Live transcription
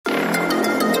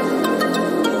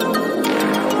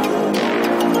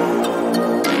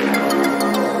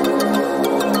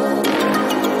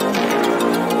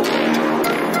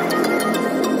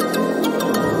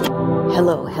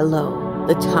Hello, hello.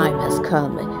 The time has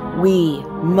come. We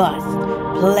must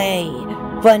play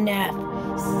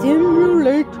Fnaf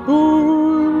Simulator.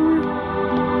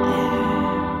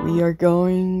 We are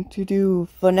going to do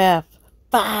Fnaf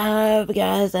 5,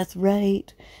 guys. That's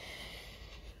right.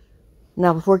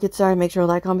 Now, before we get started, make sure to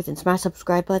like, comment, and smash the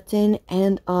subscribe button.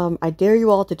 And I dare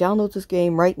you all to download this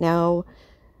game right now.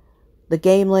 The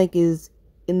game link is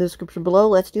in the description below.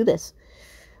 Let's do this.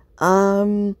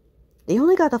 They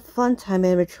only got the Funtime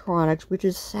animatronics, which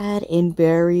is sad and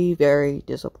very, very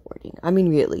disappointing. I mean,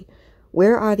 really.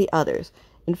 Where are the others?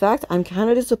 In fact, I'm kind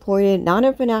of disappointed, not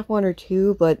in Fnaf 1 or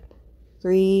 2, but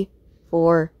 3,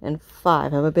 4, and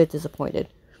 5. I'm a bit disappointed.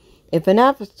 In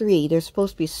Fnaf 3, there's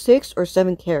supposed to be 6 or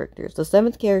 7 characters. The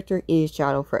 7th character is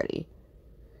Shadow Freddy.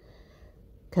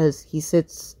 Because he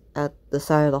sits at the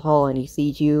side of the hall and he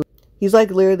sees you. He's like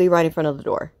literally right in front of the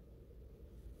door.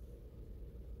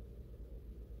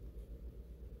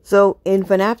 So, in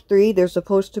Fnaf 3, there's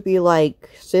supposed to be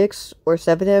like 6 or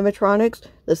 7 animatronics.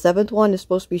 The 7th one is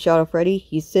supposed to be Shadow Freddy.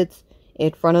 He sits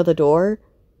in front of the door.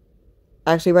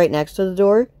 Actually, right next to the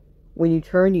door. When you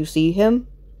turn, you see him.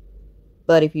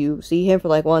 But if you see him for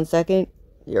like 1 second,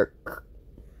 you're...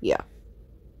 yeah.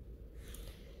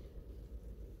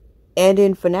 And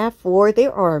in Fnaf 4,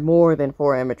 there are more than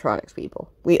 4 animatronics,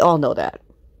 people. We all know that.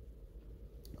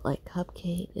 Like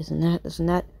Cupcake, isn't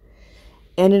that?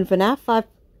 And in Fnaf 5...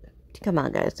 come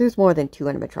on, guys. There's more than 2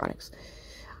 animatronics.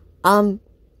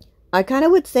 I kind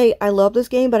of would say I love this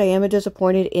game, but I am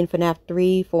disappointed in Fnaf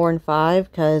 3, 4, and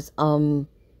 5, because, I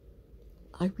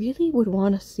really would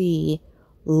want to see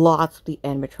lots of the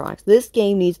animatronics. This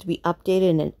game needs to be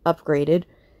updated and upgraded.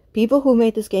 People who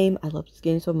made this game, I love this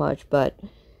game so much, but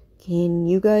can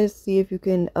you guys see if you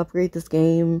can upgrade this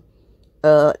game,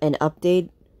 and update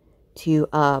to,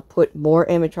 put more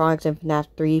animatronics in Fnaf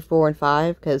 3, 4, and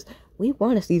 5, because we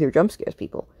want to see their jump scares,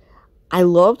 people. I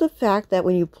love the fact that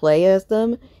when you play as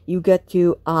them, you get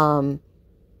to,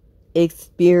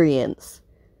 experience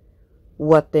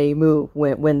what they move,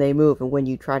 when they move, and when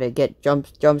you try to get jump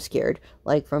scared.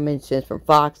 Like, for instance, from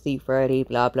Foxy, Freddy,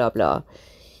 blah, blah, blah.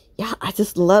 Yeah, I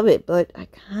just love it, but I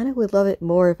kind of would love it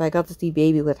more if I got to see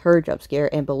Baby with her jump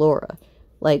scare and Ballora.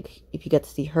 Like, if you get to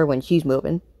see her when she's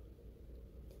moving.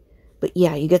 But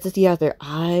yeah, you get to see how their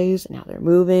eyes, and how they're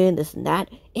moving, this and that.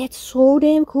 It's so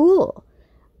damn cool.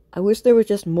 I wish there was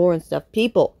just more and stuff.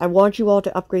 People, I want you all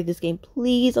to upgrade this game.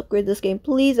 Please upgrade this game.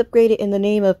 Please upgrade it in the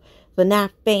name of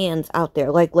Fnaf fans out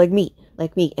there. Like me,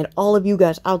 and all of you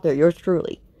guys out there, yours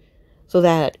truly. So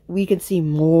that we can see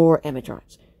more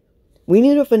animatronics. We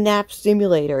need a Fnaf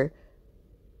simulator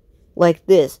like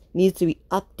this. Needs to be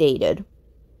updated.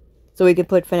 So we can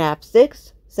put Fnaf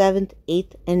 6, 7th,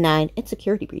 8th, and 9 in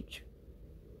Security Breach.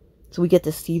 So we get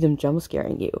to see them jump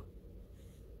scaring you.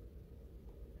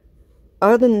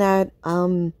 Other than that,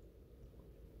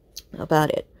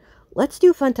 about it. Let's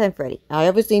do Funtime Freddy. I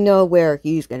obviously know where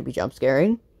he's going to be jump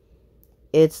scaring.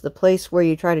 It's the place where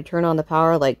you try to turn on the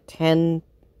power, like 10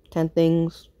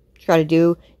 things you try to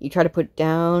do. You try to put it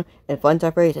down, and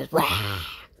Funtime Freddy says, "Wah!"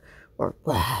 or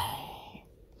 "Wah!"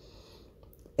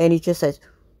 And he just says,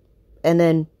 and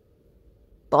then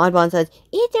Bon says,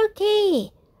 "It's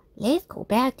okay. Let's go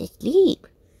back to sleep."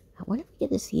 I wonder if we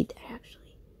get to see that,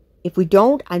 actually. If we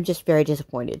don't, I'm just very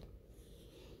disappointed.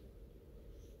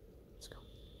 Let's go.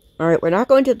 Alright, we're not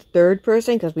going to the third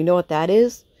person, because we know what that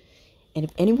is. And if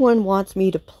anyone wants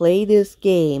me to play this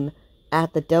game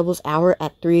at the Devil's Hour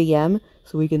at 3 AM,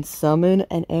 so we can summon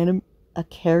a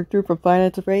character from Five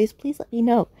Nights at Freddy's, please let me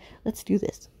know. Let's do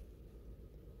this.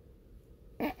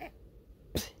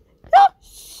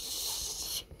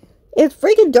 It's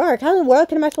freaking dark. How in the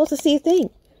world am I supposed to see a thing?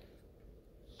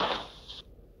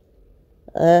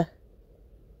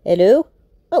 Hello?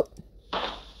 Oh.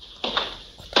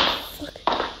 What the fuck?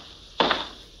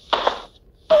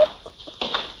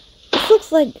 This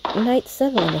looks like night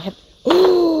 7 and they have...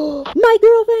 Oh! My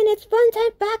girlfriend, it's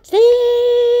Funtime Foxy!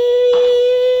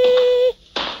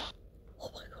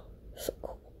 Oh my god. So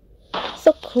cool.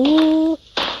 So cool.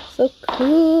 So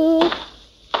cool.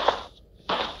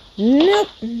 Nope.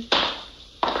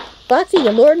 Foxy, you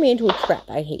lured me into a trap.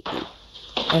 I hate you.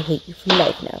 I hate you for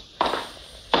life now.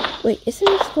 Wait, isn't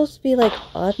it supposed to be, like,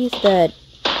 obvious that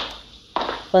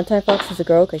Funtime Fox is a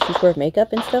girl because she's wearing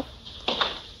makeup and stuff?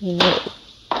 You know.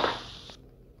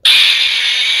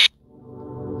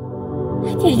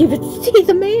 I didn't even see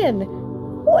the man!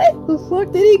 Where the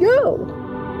fuck did he go?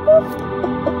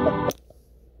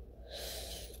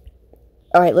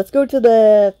 Alright, let's go to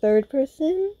the third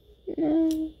person.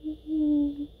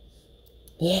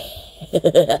 Yeah.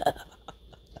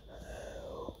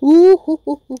 Ooh,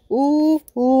 ooh, ooh,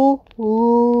 ooh,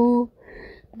 ooh.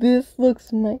 This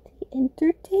looks mighty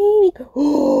entertaining.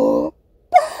 Oh,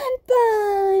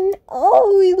 Bun!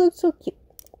 Oh, he looks so cute.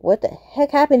 What the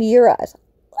heck happened to your eyes?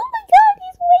 Oh my god,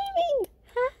 he's waving!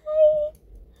 Hi!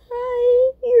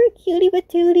 Hi! You're a cutie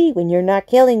patootie when you're not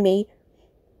killing me.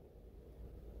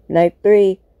 Night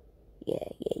 3. Yeah.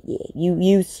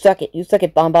 You suck it. You suck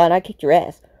it, Bonbon. I kicked your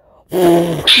ass. He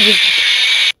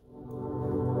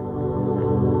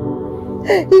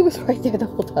was right there the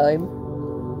whole time.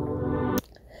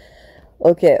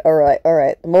 Okay, alright.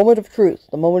 The moment of truth.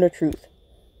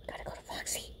 Gotta go to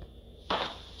Foxy.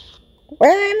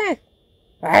 Where am I?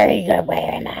 Where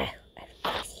am I?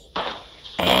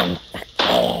 I'm Foxy.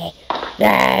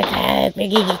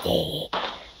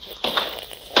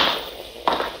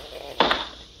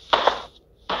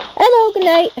 Hello, good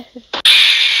night.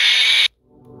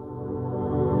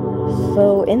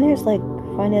 So, in there's like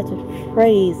Five Nights at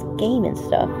Freddy's game and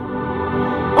stuff.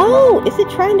 Oh, is it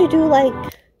trying to do like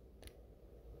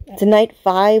to night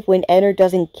 5 when Enter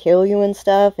doesn't kill you and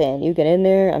stuff and you get in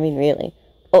there? I mean, really.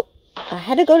 Oh, I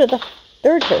had to go to the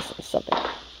third person or something.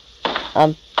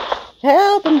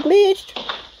 Help, I'm bleached.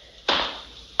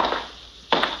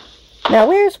 Now,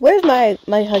 where's my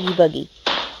Huggy Buggy?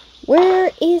 Where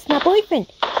is my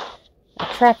boyfriend? A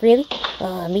trap, really?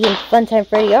 Me and Funtime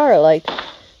Freddy are like.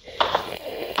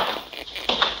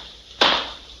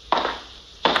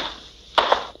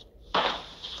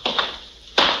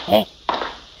 Hey.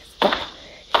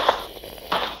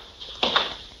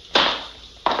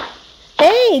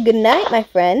 Hey, good night, my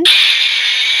friend.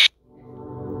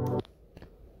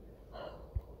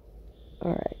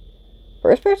 Alright.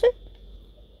 First person?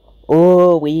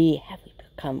 Oh, we have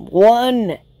become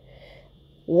one.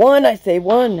 One, I say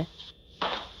one.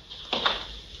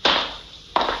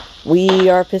 We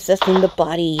are possessing the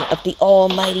body of the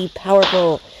almighty,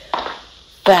 powerful,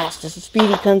 fastest,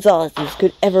 speedy Gonzalez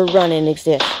could ever run and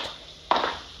exist.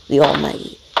 The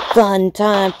almighty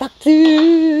Funtime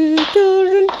Foxy.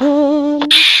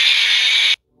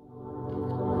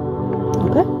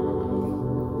 Okay.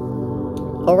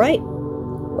 Alright.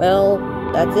 Well,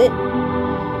 that's it.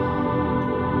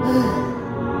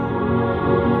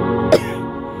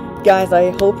 Guys, I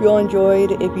hope you all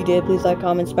enjoyed. If you did, please like,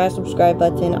 comment, smash the subscribe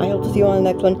button. I hope to see you on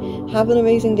the next one. Have an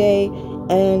amazing day.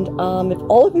 And if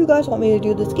all of you guys want me to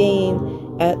do this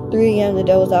game at 3 a.m. the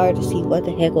Devil's Hour to see what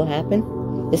the heck will happen,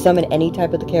 to summon any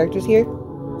type of the characters here,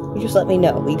 you just let me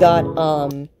know. We got,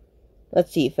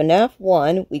 let's see, Fnaf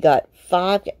 1, we got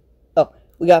 5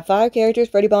 characters,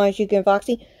 Freddy Bonnie, Chica, and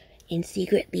Foxy. And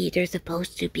secretly, they're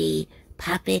supposed to be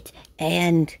Puppet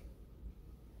and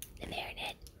the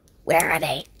Marionette. Where are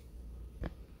they?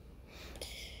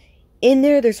 In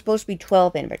there, there's supposed to be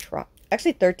 12 animatronics.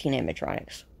 Actually, 13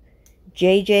 animatronics.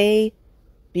 JJ,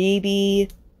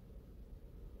 BB,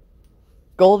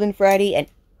 Golden Freddy, and...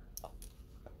 Oh,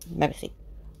 let me see.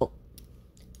 Oh,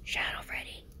 Shadow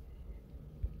Freddy.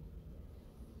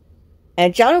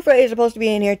 And Shadow Freddy is supposed to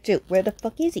be in here, too. Where the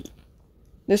fuck is he?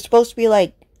 There's supposed to be,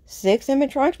 like, 6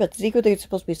 animatronics, but secretly it's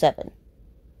supposed to be 7.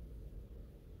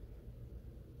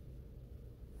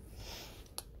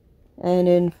 And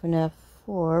in Fnaf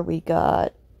 4, we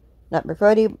got Nightmare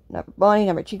Freddy, Nightmare Bonnie,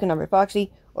 Nightmare Chica, Nightmare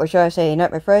Foxy. Or should I say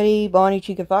Nightmare Freddy, Bonnie,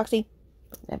 Chica, Foxy?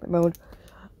 Nightmare mode.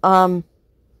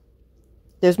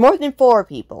 There's more than 4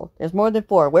 people. There's more than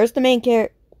 4. Where's the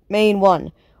main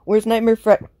one? Where's Nightmare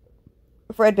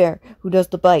Fredbear, who does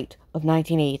the bite of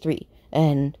 1983?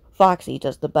 And Foxy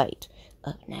does the bite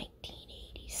of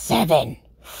 1987.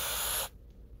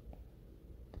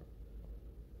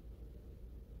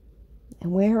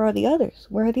 And where are the others?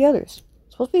 Where are the others?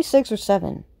 It's supposed to be 6 or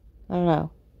 7. I don't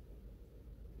know.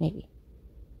 Maybe.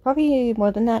 Probably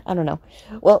more than that. I don't know.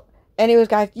 Well, anyways,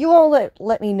 guys, you all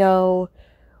let me know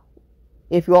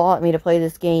if you all want me to play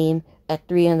this game at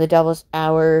 3 in the Devil's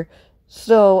Hour.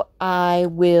 So I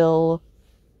will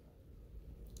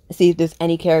see if there's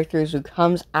any characters who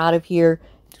comes out of here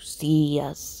to see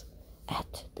us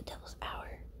at the Devil's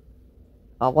Hour.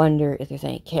 I wonder if there's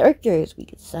any characters we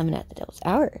could summon at the Devil's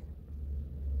Hour.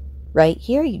 Right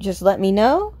here, you just let me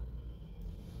know.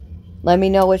 Let me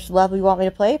know which level you want me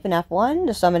to play. Fnaf 1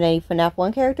 to summon any Fnaf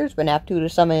 1 characters. Fnaf 2 to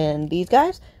summon these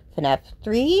guys. Fnaf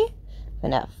 3.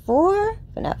 Fnaf 4.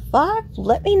 Fnaf 5.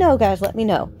 Let me know, guys. Let me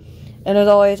know. And as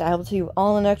always, I hope to see you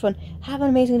all in the next one. Have an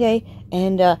amazing day.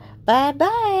 And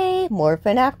bye-bye. More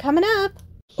Fnaf coming up.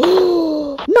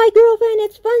 My girlfriend,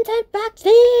 it's Funtime Foxy.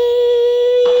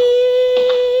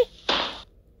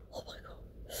 Oh my god.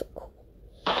 So cool.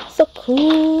 So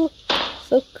cool.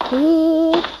 So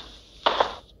cool.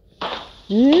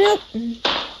 Nope.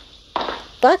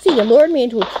 Foxy, you lured me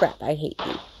into a trap. I hate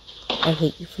you. I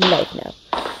hate you for life now.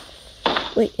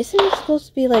 Wait, isn't it supposed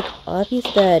to be, like, obvious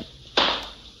that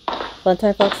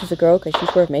Funtime Fox is a girl because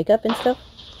she's wearing makeup and stuff?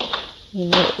 You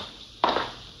know.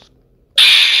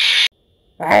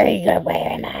 Are you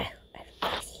wearing my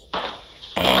Foxy?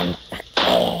 I'm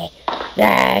Foxy.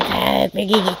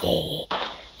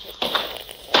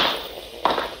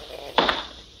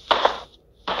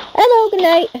 Hello, good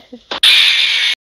night.